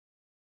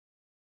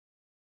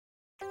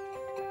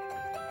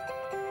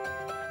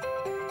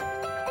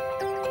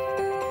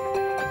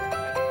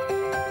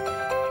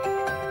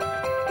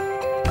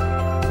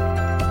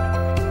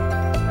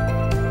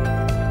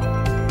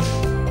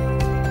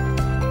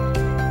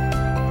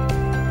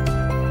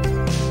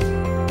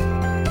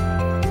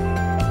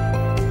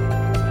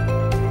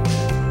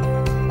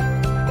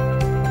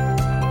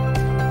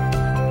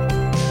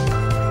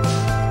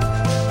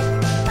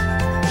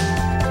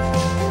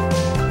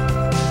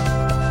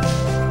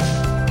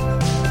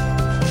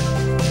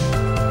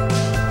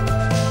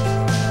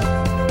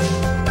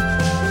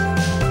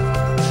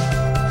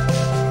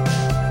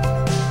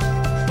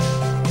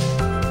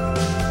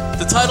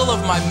title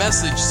of my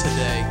message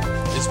today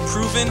is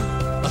Proven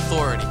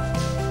Authority.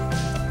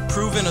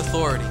 Proven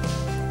Authority.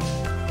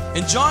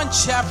 In John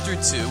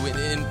chapter 2,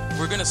 and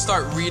we're going to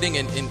start reading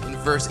in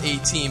verse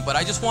 18, but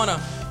I just want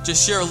to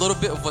just share a little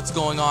bit of what's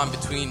going on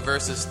between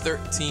verses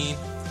 13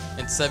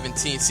 and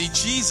 17. See,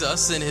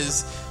 Jesus and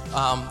his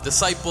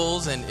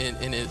disciples and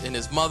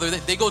his mother,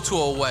 they go to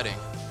a wedding.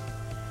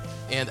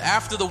 And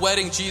after the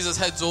wedding, Jesus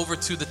heads over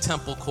to the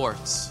temple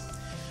courts.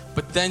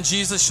 But then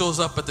Jesus shows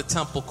up at the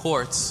temple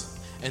courts,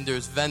 and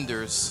there's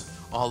vendors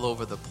all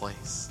over the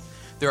place.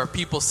 There are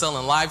people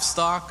selling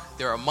livestock.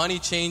 There are money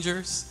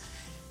changers.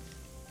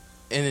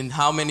 And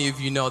how many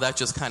of you know that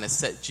just kind of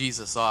set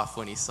Jesus off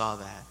when he saw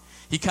that?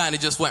 He kind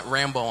of just went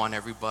Rambo on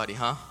everybody,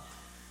 huh?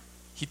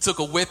 He took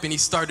a whip and he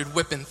started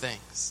whipping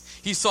things.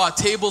 He saw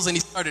tables and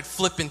he started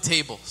flipping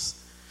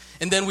tables.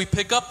 And then we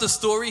pick up the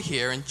story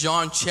here in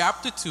John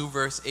chapter 2,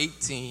 verse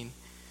 18,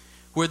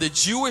 where the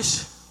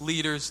Jewish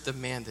leaders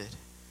demanded,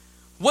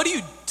 "What are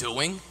you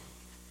doing?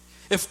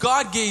 If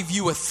God gave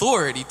you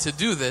authority to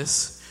do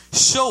this,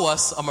 show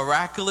us a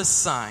miraculous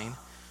sign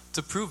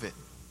to prove it."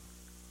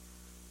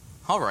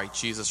 "All right,"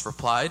 Jesus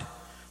replied,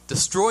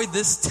 "destroy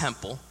this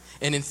temple,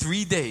 and in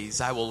 3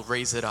 days I will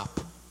raise it up."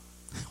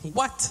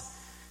 "What?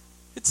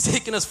 It's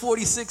taken us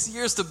 46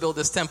 years to build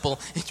this temple,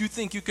 and you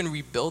think you can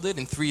rebuild it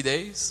in 3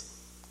 days?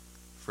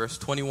 Verse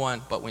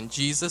 21, but when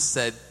Jesus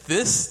said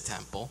this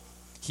temple,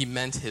 he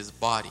meant his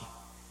body.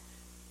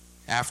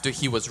 After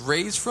he was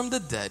raised from the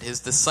dead, his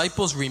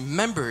disciples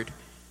remembered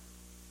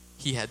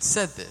he had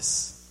said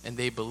this, and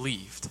they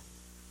believed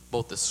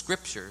both the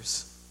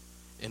scriptures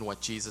and what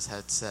Jesus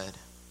had said.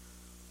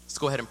 Let's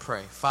go ahead and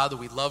pray. Father,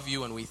 we love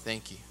you and we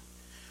thank you.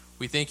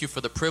 We thank you for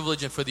the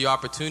privilege and for the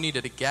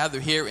opportunity to gather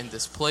here in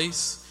this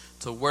place,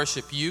 to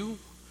worship you,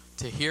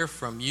 to hear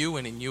from you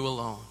and in you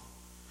alone.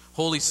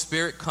 Holy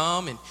Spirit,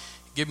 come and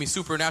give me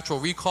supernatural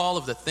recall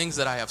of the things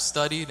that I have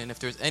studied, and if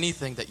there's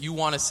anything that you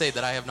want to say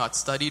that I have not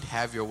studied,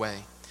 have your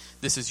way.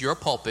 This is your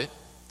pulpit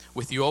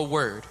with your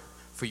word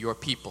for your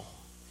people.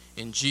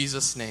 In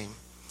Jesus' name,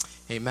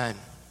 amen.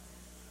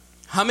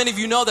 How many of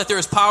you know that there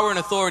is power and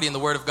authority in the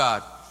Word of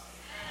God?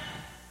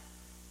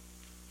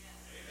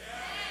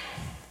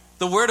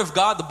 The Word of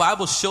God, the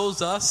Bible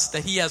shows us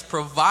that He has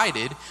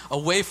provided a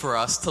way for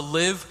us to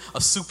live a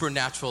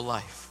supernatural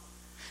life.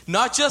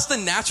 Not just a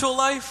natural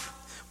life,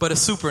 but a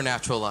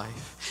supernatural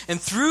life.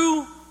 And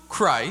through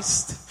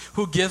Christ,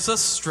 who gives us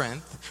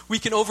strength, we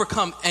can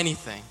overcome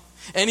anything.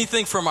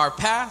 Anything from our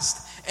past,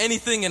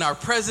 anything in our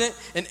present,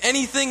 and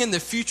anything in the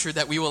future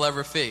that we will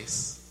ever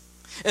face.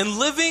 And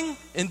living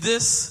in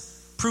this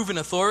proven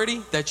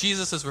authority that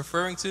Jesus is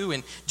referring to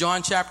in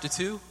John chapter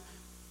 2,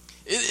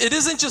 it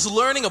isn't just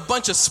learning a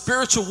bunch of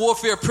spiritual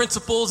warfare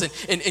principles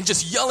and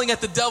just yelling at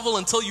the devil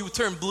until you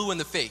turn blue in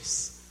the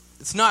face.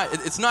 It's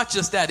not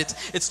just that.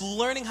 It's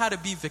learning how to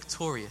be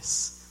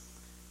victorious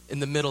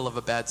in the middle of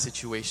a bad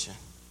situation.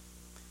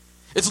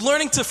 It's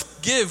learning to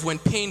forgive when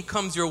pain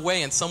comes your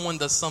way and someone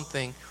does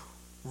something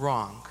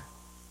wrong.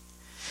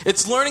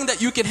 It's learning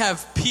that you can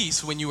have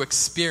peace when you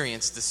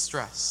experience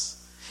distress.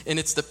 And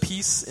it's the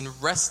peace in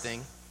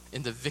resting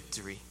in the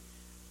victory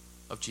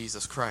of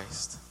Jesus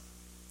Christ.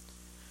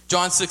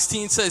 John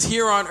 16 says,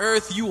 "Here on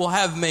earth you will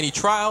have many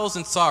trials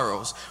and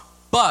sorrows,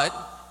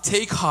 but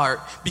take heart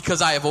because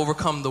I have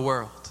overcome the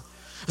world."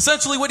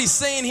 Essentially what he's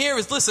saying here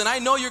is, listen, I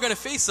know you're going to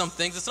face some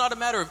things. It's not a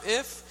matter of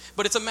if,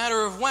 but it's a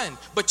matter of when.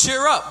 But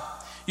cheer up.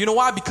 You know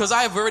why? Because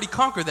I have already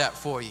conquered that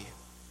for you.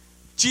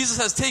 Jesus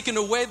has taken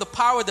away the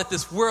power that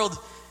this world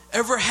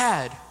ever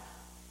had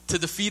to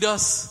defeat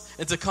us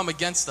and to come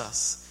against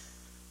us.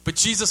 But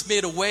Jesus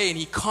made a way and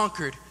he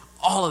conquered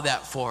all of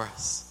that for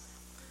us.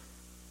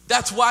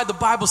 That's why the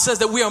Bible says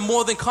that we are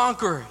more than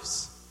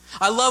conquerors.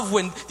 I love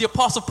when the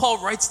Apostle Paul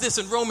writes this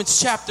in Romans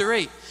chapter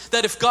 8,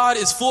 that if God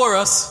is for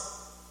us,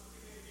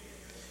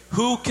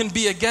 who can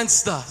be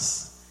against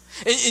us?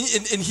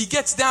 And he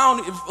gets down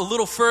a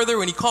little further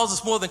and he calls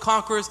us more than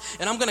conquerors.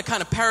 And I'm going to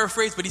kind of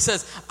paraphrase, but he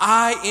says,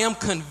 I am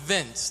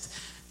convinced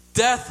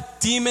death,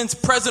 demons,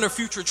 present or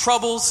future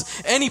troubles,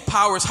 any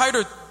powers, height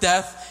or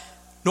depth,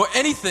 nor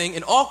anything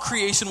in all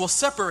creation will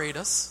separate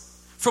us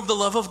from the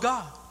love of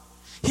God.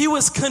 He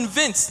was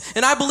convinced.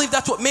 And I believe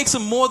that's what makes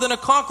him more than a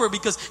conqueror,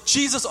 because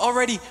Jesus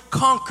already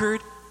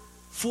conquered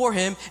for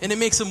him. And it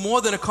makes him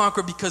more than a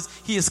conqueror because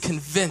he is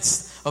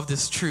convinced of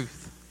this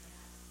truth.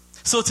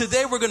 So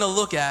today we're going to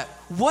look at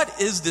what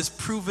is this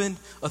proven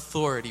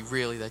authority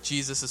really that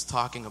Jesus is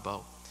talking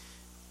about.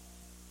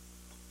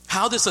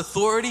 How this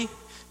authority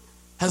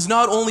has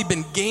not only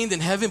been gained in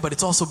heaven, but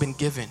it's also been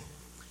given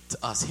to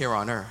us here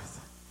on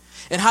earth.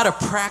 And how to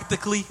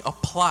practically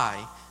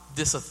apply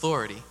this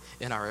authority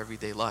in our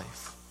everyday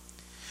life.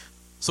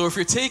 So if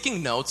you're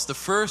taking notes, the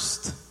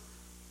first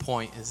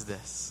point is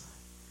this.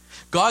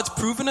 God's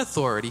proven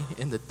authority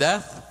in the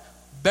death,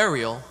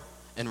 burial,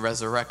 and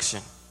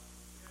resurrection.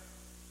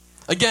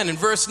 Again, in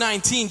verse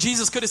 19,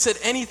 Jesus could have said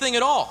anything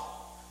at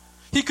all.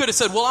 He could have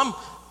said,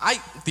 well,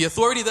 the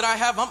authority that I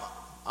have,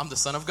 I'm the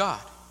Son of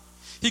God.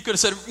 He could have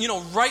said,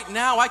 right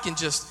now I can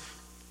just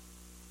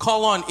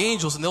call on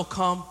angels and they'll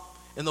come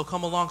and they'll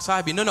come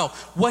alongside me. No.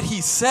 What he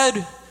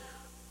said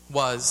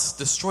was,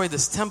 destroy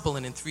this temple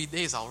and in 3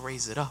 days I'll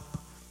raise it up.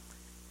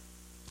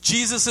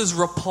 Jesus'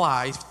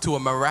 reply to a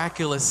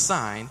miraculous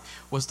sign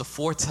was the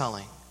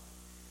foretelling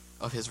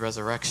of his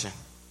resurrection.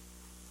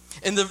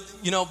 And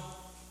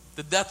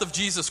the death of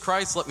Jesus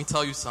Christ, let me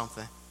tell you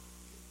something.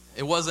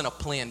 It wasn't a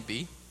plan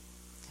B.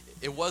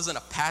 It wasn't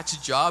a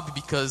patch job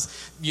because,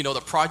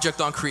 the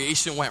project on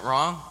creation went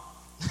wrong.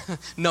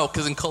 No,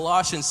 because in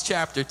Colossians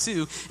chapter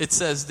 2, it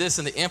says this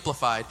in the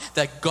Amplified,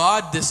 that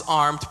God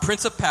disarmed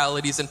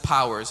principalities and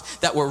powers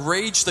that were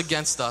raged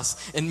against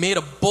us and made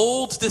a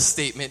bold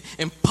statement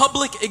and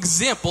public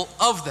example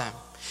of them,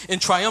 in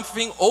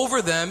triumphing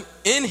over them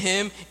in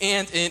him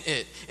and in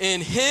it.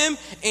 In him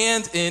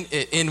and in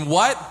it. In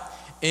what?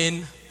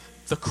 In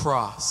the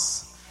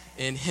cross.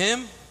 In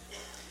him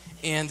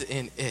and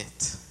in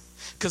it.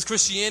 Because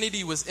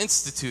Christianity was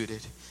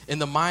instituted in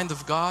the mind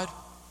of God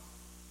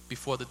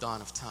before the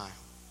dawn of time.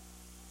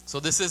 So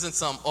this isn't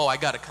I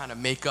got to kind of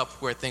make up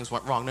where things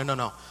went wrong.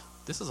 No.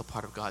 This is a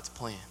part of God's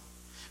plan.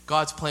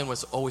 God's plan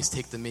was to always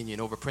take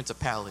dominion over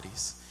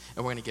principalities.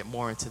 And we're going to get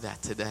more into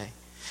that today.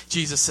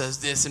 Jesus says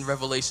this in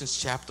Revelation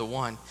chapter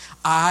 1.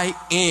 I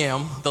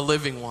am the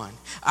living one.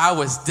 I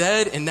was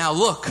dead and now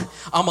look,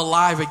 I'm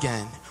alive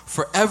again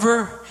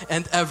forever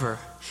and ever.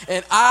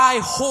 And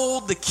I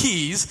hold the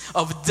keys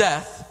of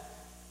death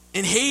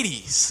and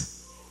Hades.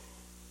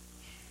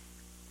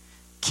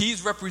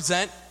 Keys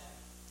represent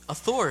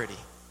authority.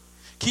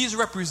 Keys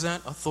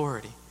represent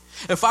authority.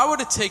 If I were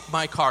to take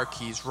my car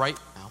keys right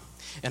now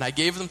and I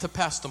gave them to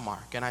Pastor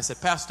Mark and I said,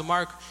 Pastor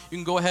Mark, you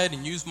can go ahead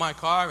and use my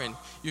car and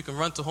you can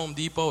run to Home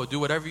Depot or do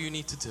whatever you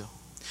need to do.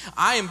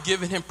 I am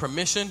giving him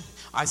permission.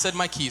 I said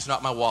my keys,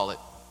 not my wallet.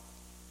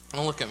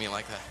 Don't look at me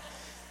like that.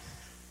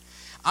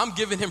 I'm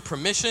giving him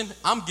permission.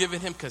 I'm giving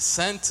him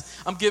consent.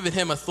 I'm giving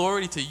him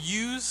authority to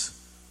use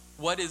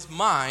what is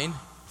mine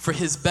for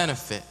his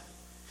benefit.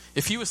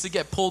 If he was to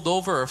get pulled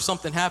over or if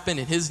something happened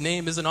and his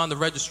name isn't on the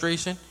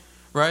registration,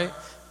 right?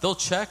 They'll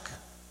check.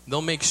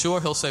 They'll make sure.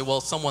 He'll say,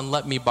 well, someone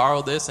let me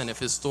borrow this, and if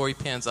his story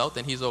pans out,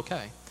 then he's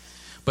okay.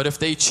 But if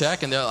they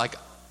check and they're like,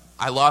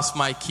 I lost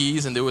my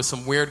keys and there was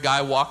some weird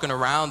guy walking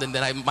around and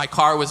then my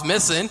car was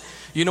missing,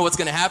 you know what's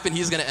going to happen?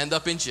 He's going to end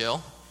up in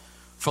jail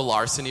for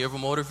larceny of a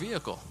motor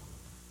vehicle.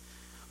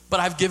 But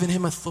I've given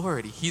him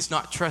authority. He's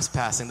not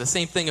trespassing. The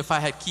same thing if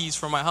I had keys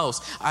for my house.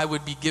 I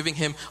would be giving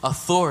him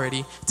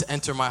authority to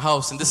enter my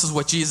house. And this is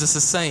what Jesus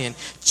is saying.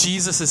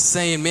 Jesus is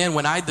saying, man,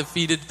 when I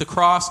defeated the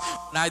cross,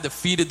 when I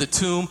defeated the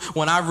tomb,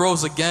 when I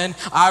rose again,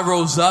 I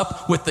rose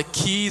up with the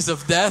keys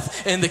of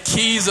death and the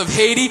keys of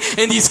Hades.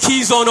 And these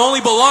keys don't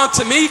only belong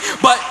to me,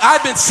 but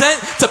I've been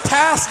sent to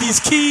pass these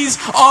keys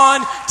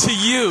on to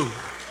you.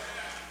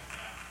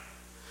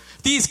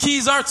 These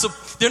keys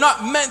they're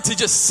not meant to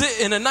just sit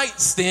in a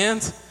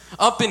nightstand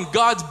up in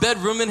God's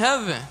bedroom in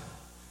heaven.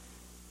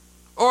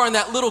 Or on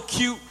that little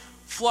cute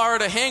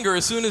Florida hanger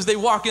as soon as they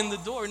walk in the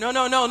door.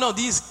 No.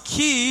 These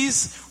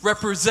keys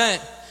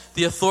represent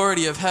the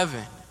authority of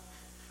heaven.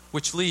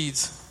 Which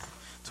leads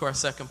to our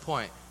second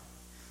point.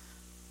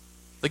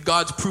 That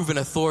God's proven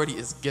authority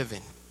is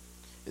given.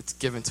 It's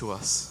given to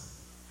us.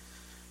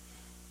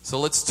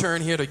 So let's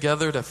turn here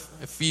together to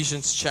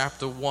Ephesians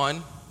chapter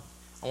 1.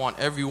 I want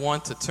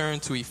everyone to turn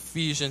to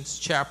Ephesians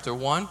chapter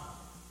 1.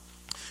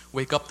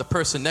 Wake up the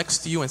person next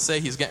to you and say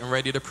he's getting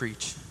ready to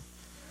preach.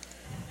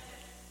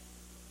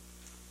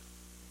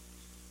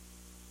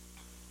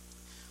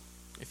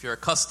 If you're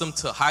accustomed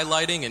to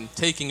highlighting and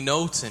taking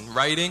notes and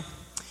writing,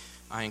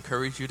 I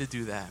encourage you to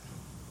do that.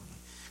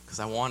 Because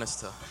I want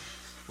us to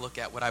look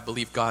at what I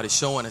believe God is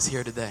showing us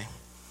here today.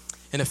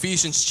 In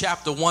Ephesians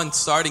chapter 1,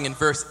 starting in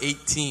verse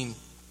 18,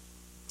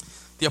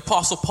 the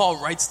Apostle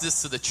Paul writes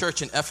this to the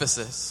church in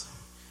Ephesus.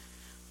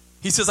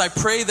 He says, I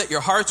pray that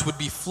your hearts would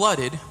be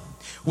flooded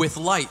with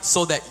light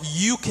so that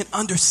you can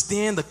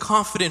understand the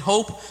confident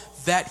hope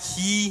that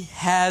he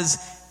has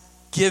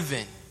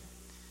given.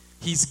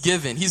 He's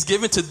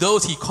given to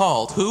those he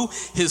called. Who?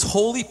 His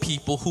holy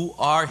people who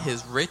are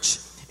his rich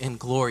and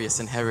glorious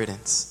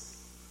inheritance.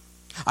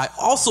 I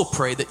also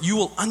pray that you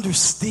will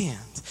understand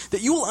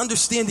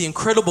the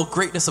incredible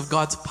greatness of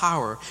God's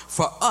power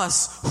for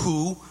us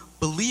who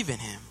believe in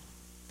him.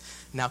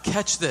 Now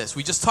catch this.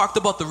 We just talked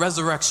about the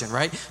resurrection,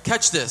 right?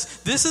 Catch this.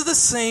 This is the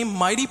same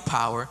mighty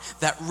power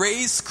that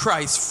raised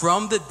Christ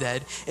from the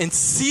dead and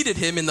seated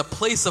him in the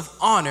place of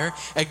honor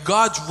at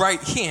God's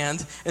right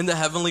hand in the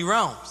heavenly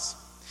realms.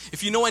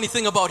 If you know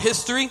anything about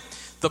history,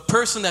 the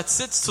person that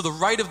sits to the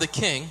right of the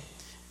king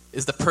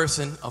is the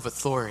person of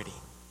authority.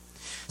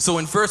 So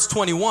in verse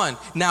 21,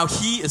 now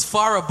he is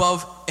far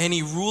above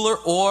any ruler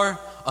or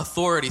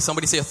authority.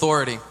 Somebody say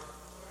authority.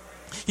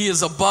 He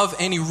is above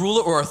any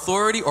ruler or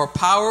authority or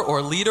power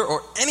or leader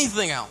or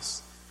anything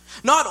else.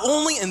 Not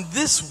only in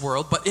this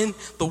world, but in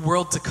the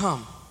world to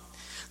come.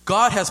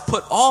 God has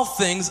put all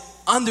things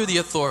under the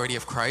authority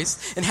of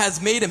Christ and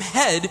has made him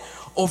head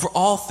over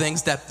all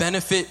things that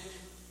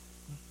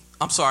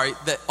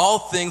all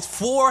things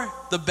for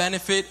the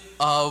benefit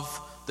of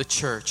the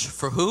church.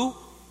 For who?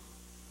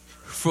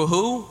 For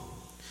who?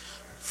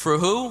 For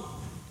who?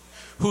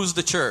 Who's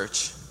the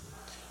church?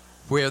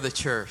 We're the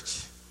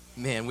church.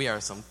 Man, we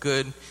are some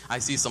good, I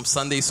see some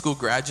Sunday school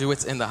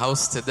graduates in the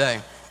house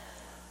today.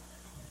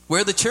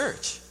 We're the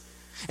church.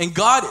 And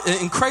God,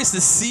 and Christ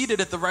is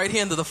seated at the right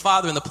hand of the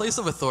Father in the place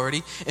of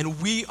authority,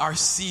 and we are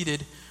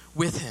seated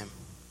with him.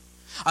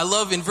 I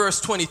love in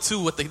verse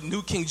 22 what the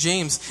New King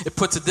James, it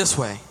puts it this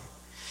way.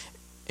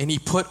 And he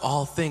put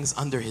all things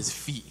under his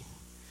feet.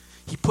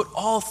 He put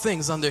all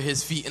things under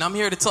his feet. And I'm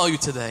here to tell you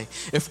today,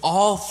 if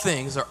all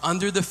things are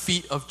under the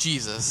feet of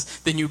Jesus,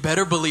 then you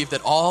better believe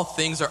that all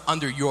things are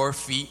under your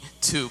feet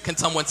too. Can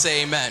someone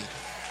say amen?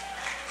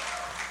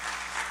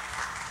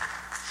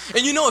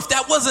 And you know, if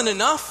that wasn't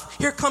enough,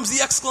 here comes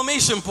the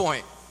exclamation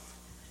point.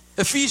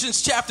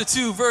 Ephesians chapter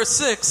 2, verse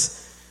 6.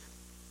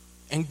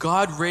 And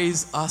God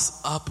raised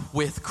us up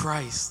with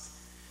Christ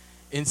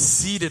and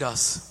seated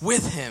us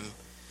with him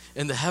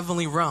in the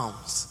heavenly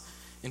realms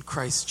in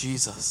Christ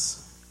Jesus.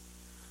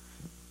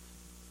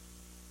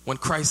 When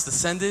Christ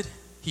ascended,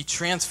 he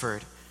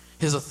transferred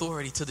his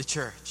authority to the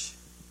church.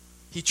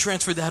 He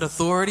transferred that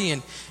authority,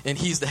 and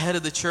he's the head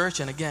of the church.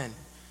 And again,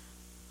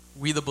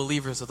 we the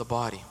believers of the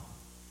body.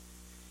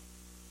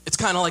 It's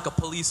kind of like a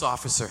police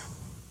officer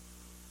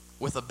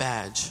with a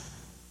badge.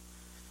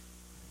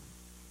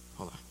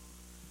 Hold on.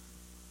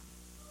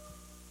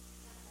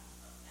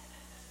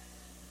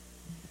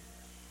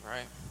 All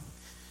right.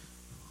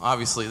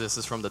 Obviously, this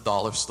is from the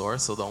dollar store,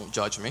 so don't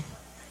judge me.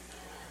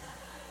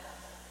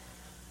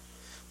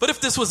 But if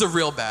this was a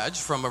real badge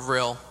from a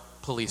real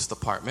police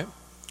department,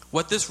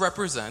 what this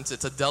represents,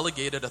 it's a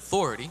delegated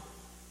authority.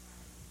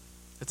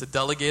 It's a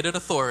delegated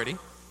authority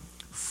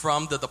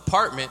from the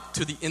department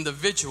to the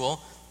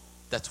individual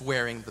that's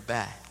wearing the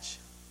badge.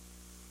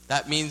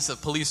 That means a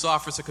police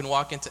officer can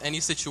walk into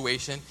any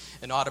situation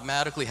and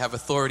automatically have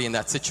authority in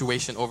that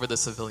situation over the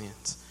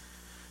civilians.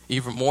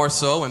 Even more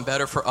so and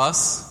better for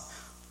us,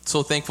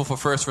 so thankful for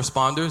first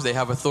responders, they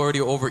have authority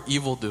over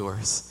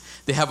evildoers.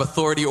 They have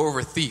authority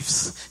over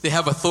thieves. They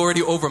have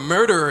authority over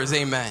murderers,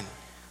 amen.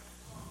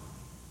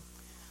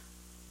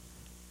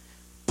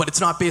 But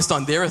it's not based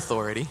on their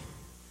authority.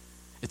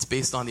 It's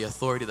based on the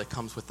authority that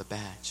comes with the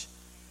badge.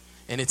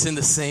 And it's in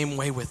the same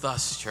way with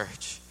us,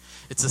 church.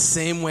 It's the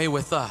same way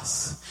with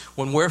us.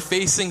 When we're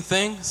facing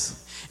things,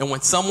 and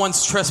when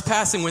someone's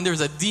trespassing, when there's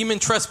a demon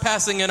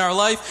trespassing in our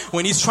life,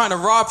 when he's trying to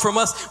rob from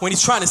us, when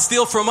he's trying to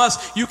steal from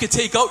us, you can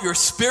take out your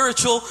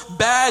spiritual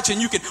badge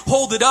and you can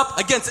hold it up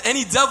against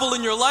any devil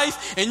in your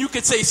life, and you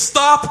can say,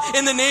 stop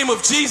in the name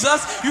of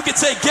Jesus. You can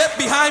say, get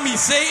behind me,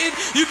 Satan.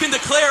 You can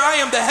declare,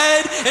 I am the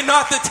head and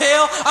not the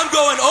tail. I'm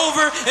going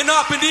over and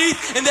not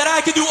beneath, and that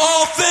I can do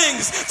all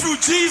things through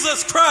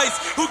Jesus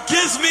Christ who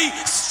gives me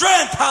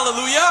strength.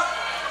 Hallelujah.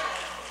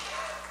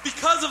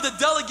 Because of the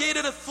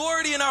delegated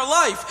authority in our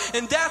life.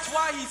 And that's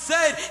why he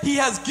said he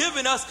has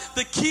given us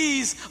the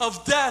keys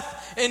of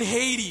death and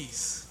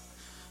Hades.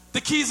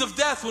 The keys of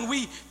death, when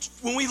we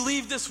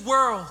leave this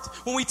world,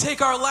 when we take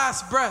our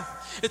last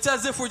breath, it's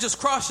as if we're just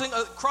crossing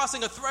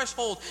a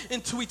threshold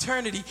into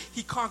eternity.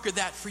 He conquered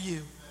that for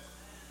you.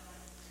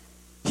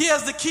 He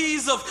has the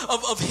keys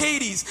of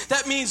Hades.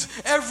 That means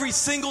every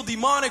single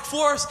demonic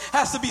force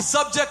has to be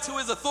subject to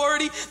his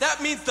authority.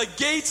 That means the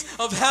gates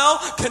of hell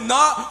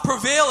cannot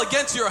prevail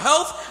against your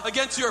health,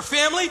 against your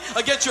family,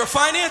 against your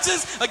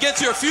finances,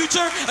 against your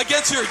future,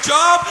 against your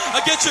job,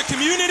 against your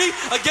community,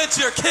 against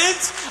your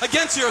kids,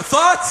 against your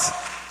thoughts.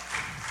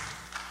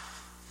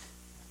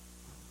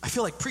 I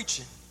feel like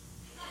preaching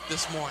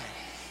this morning.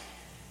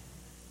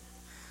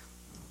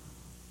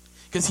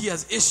 Because he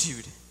has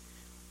issued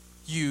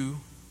you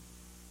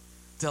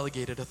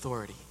delegated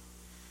authority.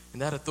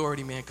 And that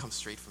authority, man, comes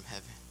straight from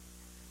heaven.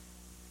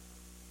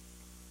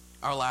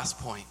 Our last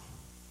point.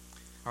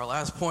 Our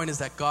last point is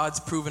that God's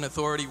proven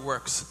authority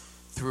works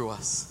through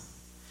us.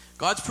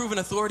 God's proven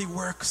authority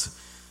works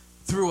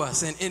through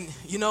us. And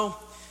you know,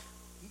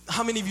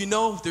 how many of you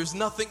know there's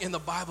nothing in the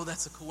Bible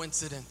that's a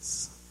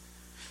coincidence?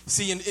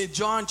 See, in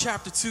John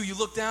chapter 2, you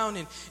look down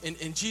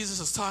and Jesus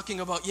is talking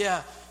about,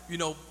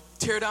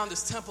 tear down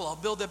this temple, I'll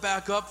build it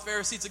back up.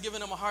 Pharisees are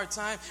giving him a hard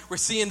time. We're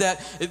seeing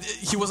that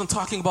he wasn't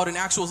talking about an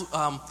actual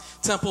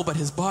temple, but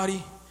his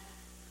body.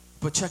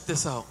 But check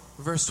this out.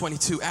 Verse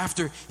 22,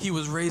 after he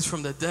was raised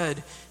from the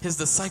dead, his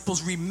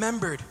disciples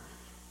remembered.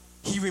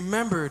 They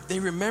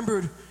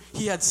remembered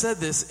he had said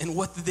this, and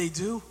what did they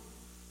do?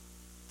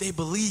 They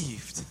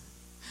believed.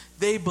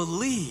 They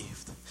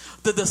believed.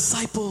 The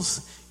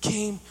disciples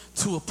came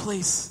to a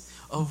place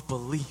of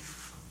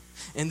belief.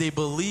 And they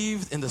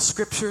believed in the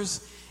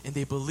scriptures, and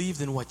they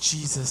believed in what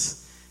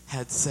Jesus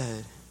had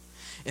said.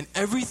 And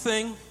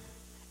everything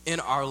in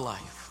our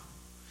life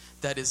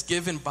that is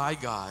given by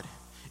God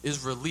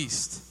is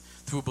released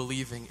through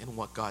believing in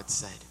what God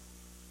said.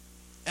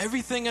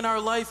 Everything in our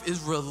life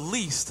is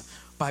released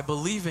by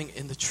believing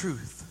in the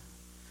truth.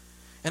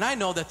 And I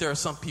know that there are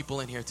some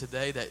people in here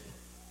today that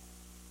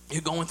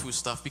you're going through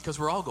stuff, because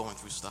we're all going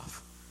through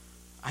stuff.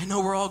 I know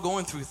we're all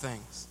going through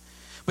things.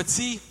 But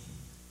see,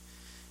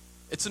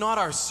 it's not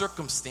our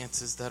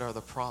circumstances that are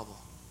the problem.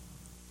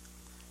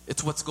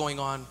 It's what's going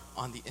on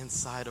the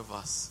inside of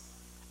us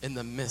in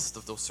the midst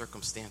of those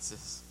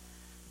circumstances.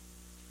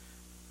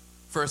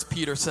 1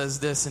 Peter says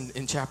this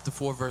in chapter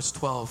 4, verse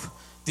 12.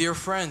 Dear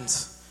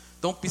friends,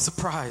 don't be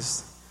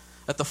surprised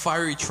at the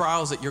fiery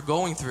trials that you're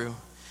going through,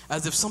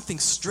 as if something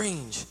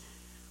strange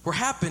were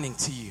happening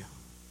to you.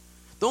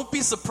 Don't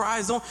be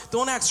surprised.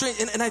 Don't act strange.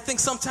 And I think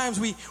sometimes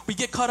we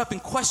get caught up in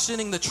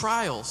questioning the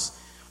trials.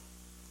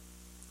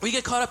 We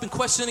get caught up in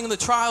questioning the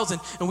trials,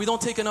 and we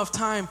don't take enough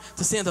time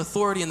to stand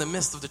authority in the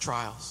midst of the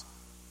trials.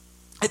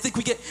 I think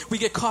we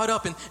get caught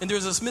up, and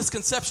there's this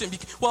misconception.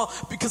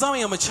 Because I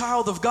am a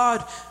child of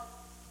God,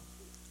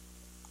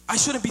 I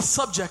shouldn't be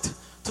subject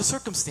to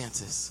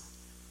circumstances.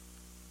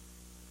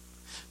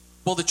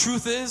 Well, the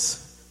truth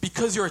is,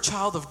 because you're a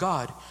child of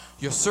God,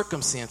 your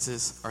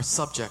circumstances are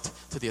subject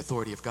to the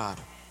authority of God.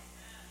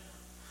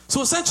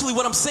 So essentially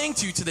what I'm saying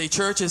to you today,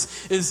 church,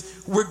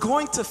 is we're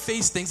going to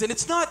face things. And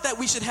it's not that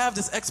we should have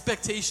this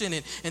expectation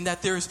and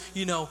that there's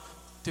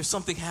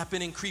something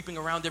happening, creeping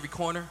around every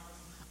corner.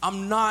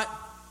 I'm not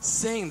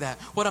saying that.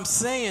 What I'm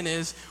saying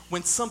is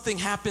when something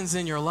happens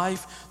in your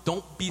life,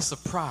 don't be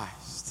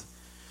surprised.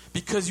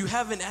 Because you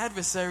have an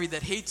adversary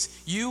that hates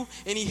you,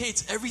 and he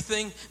hates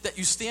everything that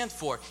you stand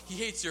for. He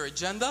hates your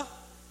agenda.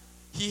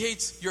 He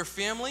hates your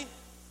family.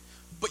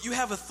 But you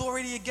have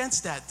authority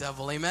against that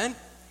devil, amen?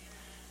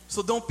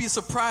 So don't be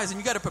surprised,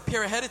 and you got to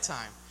prepare ahead of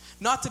time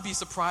not to be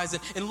surprised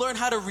and learn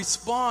how to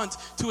respond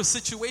to a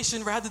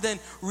situation rather than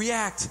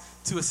react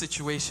to a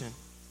situation.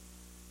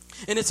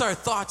 And it's our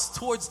thoughts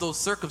towards those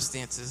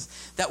circumstances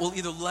that will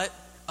either let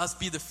us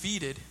be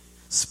defeated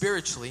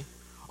spiritually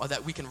or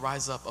that we can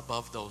rise up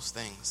above those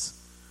things.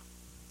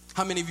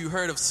 How many of you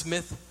heard of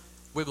Smith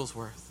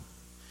Wigglesworth?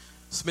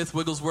 Smith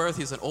Wigglesworth,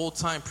 he's an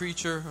old-time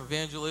preacher,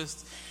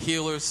 evangelist,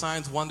 healer,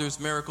 signs, wonders,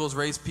 miracles,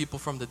 raised people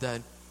from the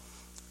dead.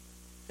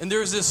 And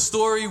there's this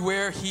story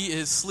where he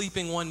is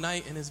sleeping one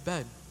night in his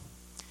bed.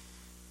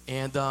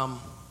 And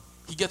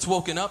he gets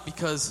woken up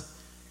because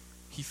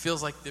he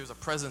feels like there's a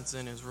presence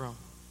in his room.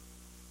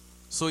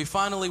 So he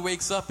finally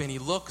wakes up and he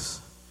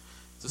looks.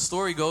 The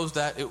story goes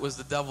that it was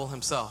the devil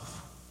himself.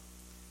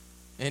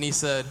 And he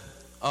said,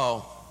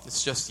 "Oh,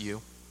 it's just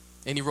you."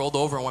 And he rolled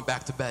over and went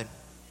back to bed.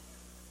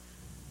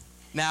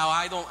 Now,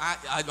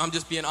 I'm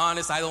just being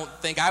honest. I don't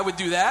think I would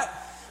do that.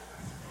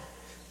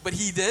 But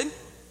he did.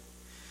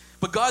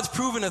 But God's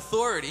proven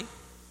authority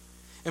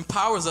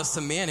empowers us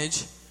to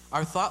manage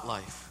our thought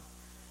life.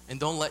 And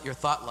don't let your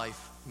thought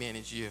life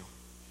manage you.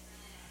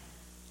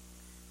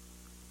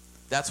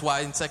 That's why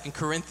in 2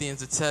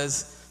 Corinthians it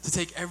says to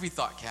take every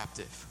thought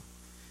captive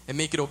and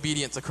make it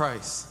obedient to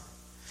Christ.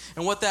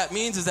 And what that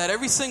means is that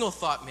every single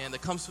thought, man,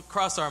 that comes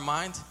across our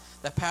mind,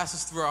 that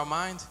passes through our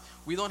mind,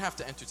 we don't have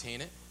to entertain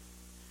it.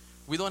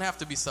 We don't have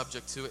to be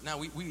subject to it. Now,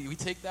 we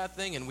take that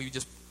thing and we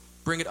just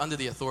bring it under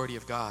the authority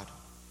of God.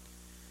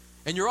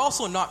 And you're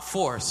also not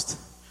forced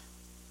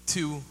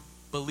to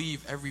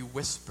believe every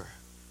whisper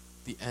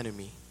the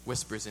enemy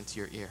whispers into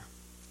your ear.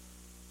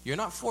 You're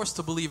not forced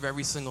to believe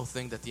every single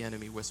thing that the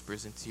enemy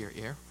whispers into your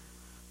ear.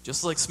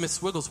 Just like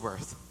Smith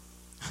Wigglesworth.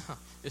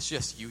 It's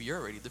just you. You're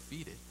already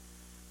defeated.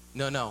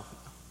 No.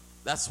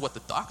 That's what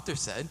the doctor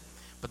said,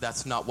 but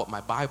that's not what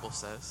my Bible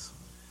says.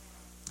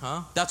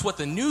 That's what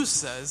the news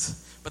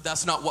says, but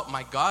that's not what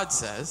my God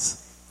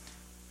says.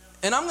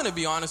 And I'm going to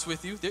be honest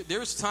with you.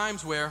 There's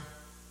times where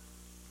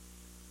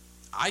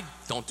I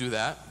don't do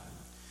that.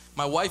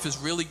 My wife is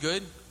really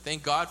good.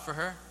 Thank God for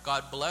her.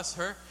 God bless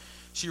her.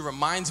 She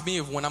reminds me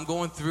of when I'm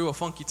going through a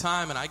funky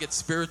time and I get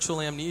spiritual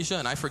amnesia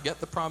and I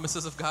forget the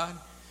promises of God.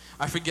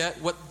 I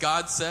forget what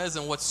God says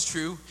and what's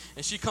true.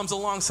 And she comes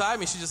alongside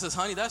me. She just says,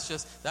 "Honey, that's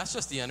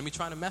just the enemy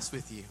trying to mess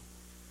with you.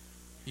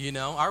 You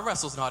know, our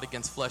wrestle's not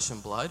against flesh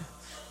and blood.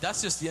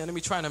 That's just the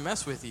enemy trying to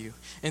mess with you."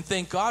 And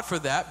thank God for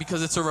that,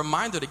 because it's a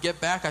reminder to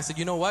get back. I said,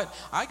 you know what?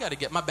 I got to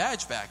get my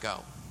badge back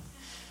out.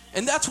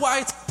 And that's why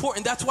it's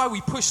important. That's why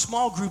we push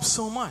small groups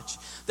so much.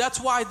 That's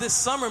why this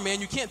summer,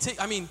 man, you can't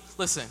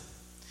listen,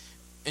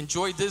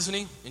 enjoy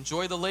Disney,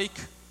 enjoy the lake,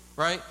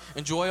 right?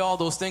 Enjoy all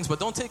those things, but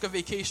don't take a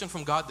vacation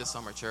from God this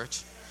summer,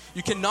 church.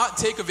 You cannot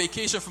take a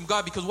vacation from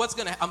God, because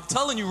I'm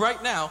telling you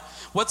right now,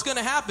 what's going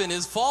to happen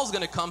is fall's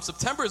going to come,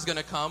 September is going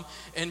to come,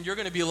 and you're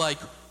going to be like,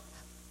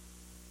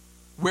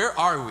 where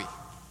are we?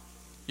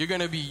 You're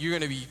going to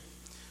be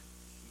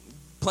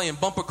playing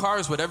bumper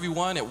cars with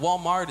everyone at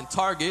Walmart and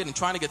Target and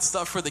trying to get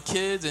stuff for the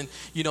kids, and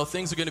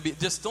things are going to be,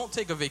 just don't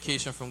take a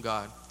vacation from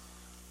God.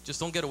 Just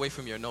don't get away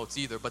from your notes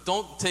either, but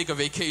don't take a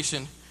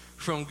vacation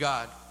from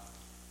God.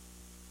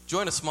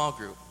 Join a small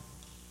group.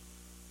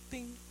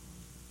 Ding.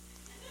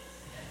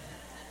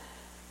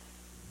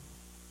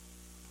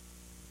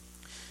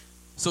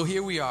 So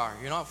here we are.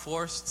 You're not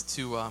forced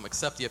to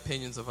accept the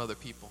opinions of other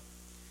people.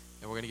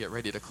 And we're going to get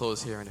ready to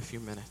close here in a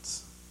few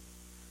minutes.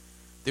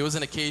 There was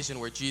an occasion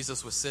where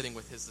Jesus was sitting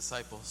with his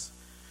disciples,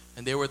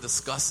 and they were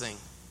discussing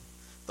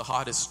the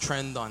hottest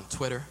trend on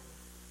Twitter.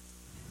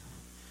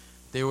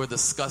 They were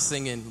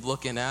discussing and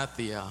looking at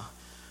the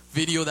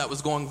video that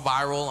was going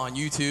viral on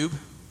YouTube.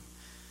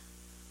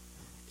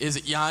 Is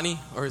it Yanni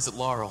or is it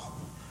Laurel?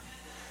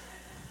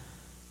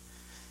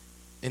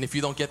 And if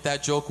you don't get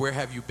that joke, where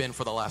have you been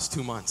for the last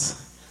 2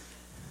 months?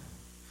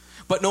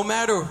 But no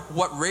matter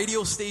what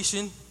radio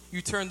station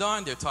you turned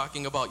on, they're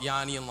talking about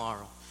Yanni and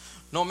Laurel.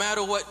 No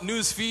matter what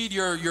news feed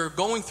you're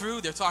going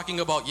through, they're talking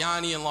about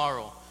Yanni and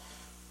Laurel.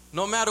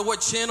 No matter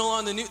what channel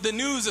on the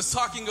news is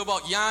talking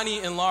about Yanni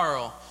and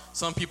Laurel.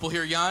 Some people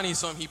hear Yanni,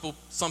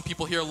 some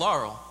people hear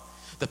Laurel.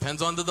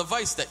 Depends on the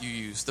device that you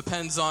use.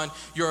 Depends on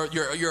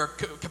your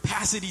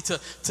capacity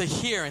to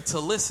hear and to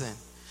listen.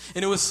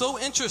 And it was so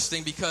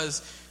interesting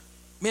because,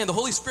 man, the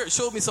Holy Spirit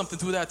showed me something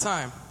through that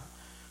time.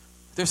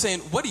 They're saying,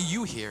 what do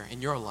you hear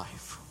in your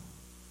life?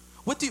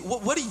 What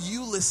are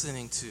you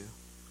listening to?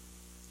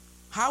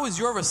 How is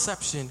your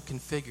reception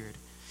configured?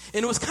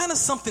 And it was kind of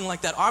something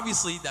like that.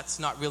 Obviously, that's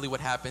not really what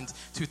happened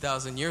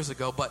 2,000 years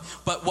ago, but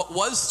what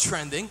was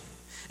trending,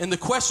 and the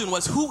question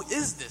was, who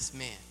is this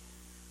man?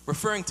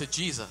 Referring to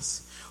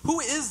Jesus. Who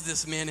is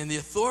this man in the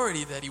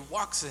authority that he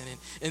walks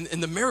in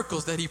and the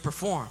miracles that he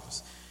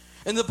performs?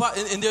 And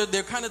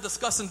they're kind of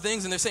discussing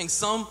things, and they're saying,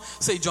 some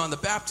say John the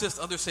Baptist,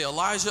 others say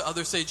Elijah,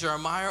 others say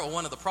Jeremiah or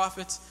one of the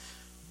prophets.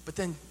 But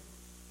then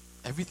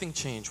everything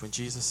changed when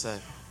Jesus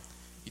said,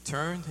 he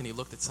turned and he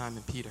looked at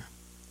Simon Peter.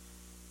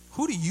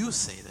 Who do you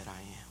say that I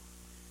am?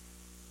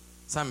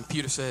 Simon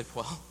Peter said,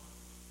 well,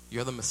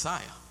 you're the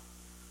Messiah.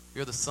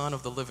 You're the Son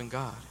of the living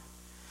God.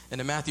 And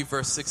in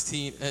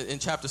in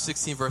chapter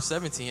 16, verse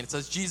 17, it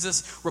says,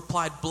 Jesus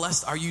replied,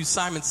 blessed are you,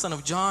 Simon, son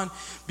of John,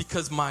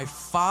 because my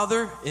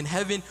Father in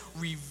heaven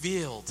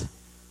revealed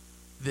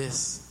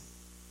this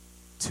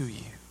to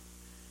you.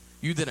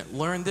 You didn't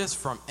learn this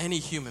from any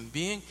human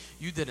being.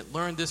 You didn't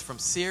learn this from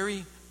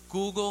Siri,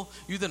 Google.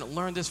 You didn't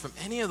learn this from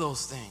any of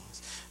those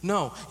things.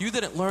 No, you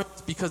didn't learn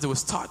because it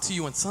was taught to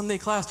you in Sunday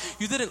class.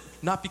 You didn't,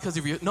 not because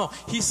of your, no.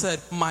 He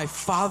said, my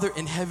Father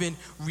in heaven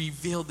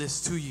revealed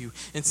this to you.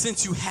 And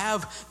since you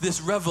have this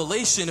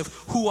revelation of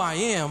who I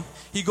am,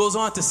 he goes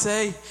on to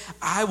say,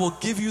 I will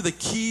give you the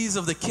keys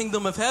of the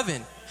kingdom of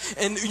heaven.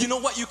 And you know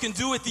what you can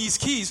do with these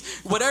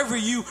keys? Whatever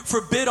you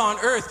forbid on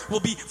earth will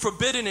be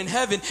forbidden in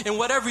heaven. And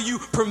whatever you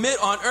permit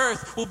on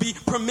earth will be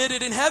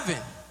permitted in heaven.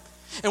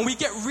 And we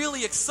get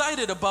really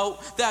excited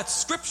about that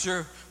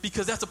scripture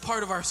because that's a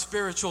part of our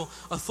spiritual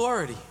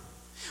authority.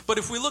 But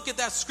if we look at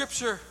that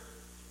scripture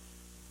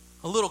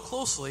a little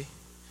closely,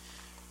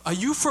 are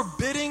you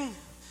forbidding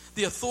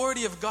the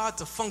authority of God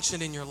to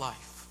function in your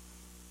life?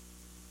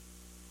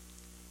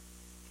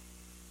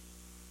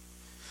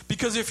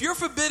 Because if you're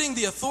forbidding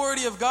the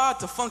authority of God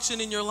to function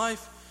in your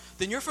life,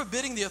 then you're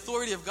forbidding the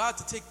authority of God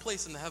to take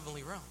place in the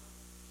heavenly realm.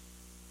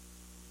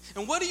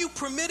 And what are you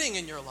permitting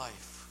in your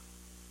life?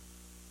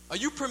 Are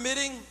you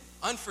permitting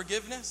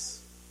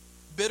unforgiveness,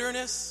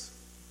 bitterness,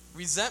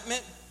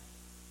 resentment,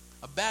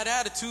 a bad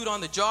attitude on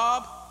the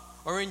job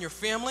or in your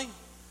family?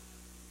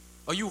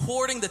 Are you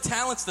hoarding the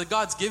talents that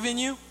God's given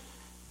you?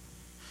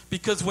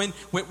 Because when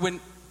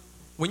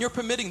you're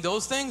permitting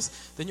those things,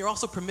 then you're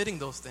also permitting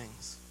those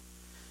things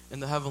in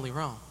the heavenly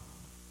realm.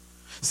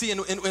 See,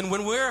 and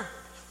when we're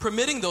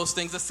permitting those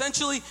things,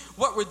 essentially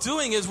what we're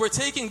doing is we're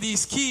taking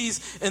these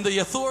keys and the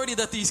authority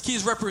that these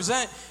keys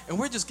represent, and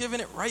we're just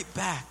giving it right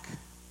back.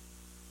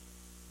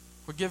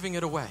 We're giving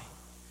it away.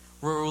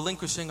 We're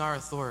relinquishing our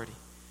authority.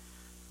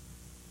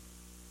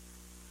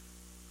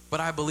 But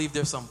I believe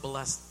there's some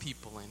blessed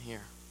people in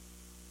here.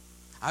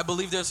 I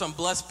believe there's some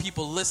blessed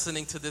people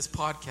listening to this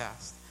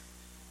podcast.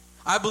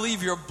 I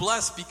believe you're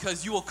blessed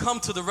because you will come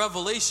to the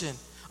revelation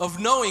of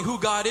knowing who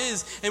God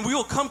is, and we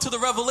will come to the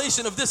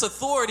revelation of this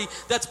authority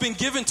that's been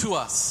given to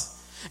us.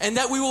 And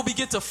that we will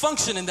begin to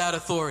function in that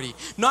authority.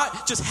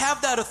 Not just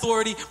have that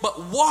authority,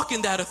 but walk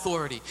in that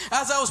authority.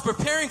 As I was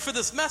preparing for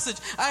this message,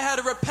 I had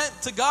to repent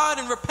to God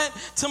and repent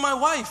to my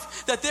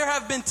wife. That there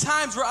have been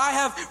times where I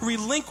have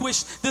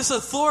relinquished this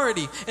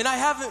authority. And I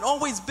haven't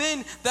always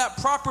been that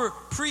proper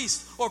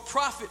priest or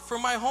prophet for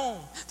my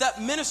home.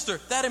 That minister,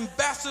 that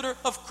ambassador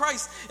of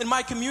Christ in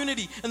my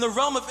community, in the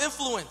realm of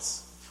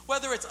influence.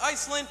 Whether it's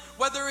Iceland,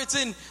 whether it's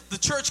in the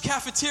church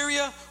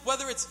cafeteria,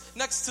 whether it's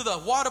next to the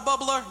water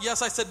bubbler.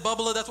 Yes, I said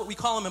bubbler. That's what we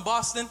call them in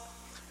Boston.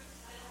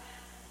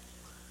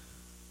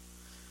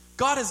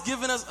 God has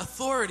given us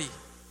authority.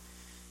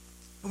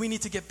 And we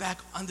need to get back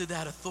under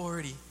that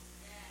authority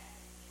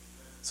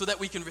so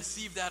that we can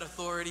receive that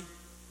authority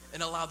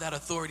and allow that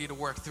authority to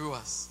work through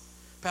us.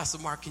 Pastor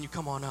Mark, can you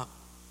come on up?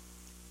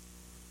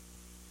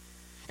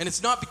 And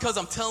it's not because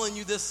I'm telling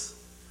you this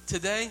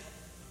today,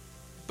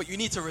 but you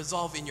need to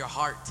resolve in your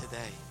heart today,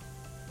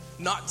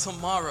 not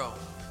tomorrow.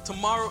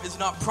 Tomorrow is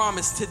not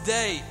promised.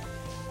 Today,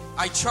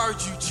 I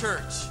charge you,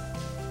 church,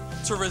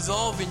 to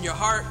resolve in your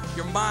heart,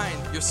 your mind,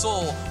 your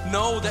soul.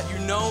 Know that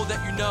you know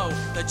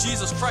that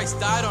Jesus Christ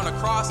died on a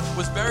cross,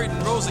 was buried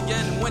and rose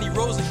again. And when he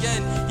rose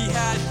again, he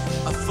had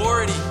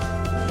authority.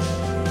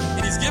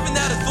 And he's given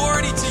that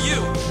authority to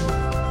you.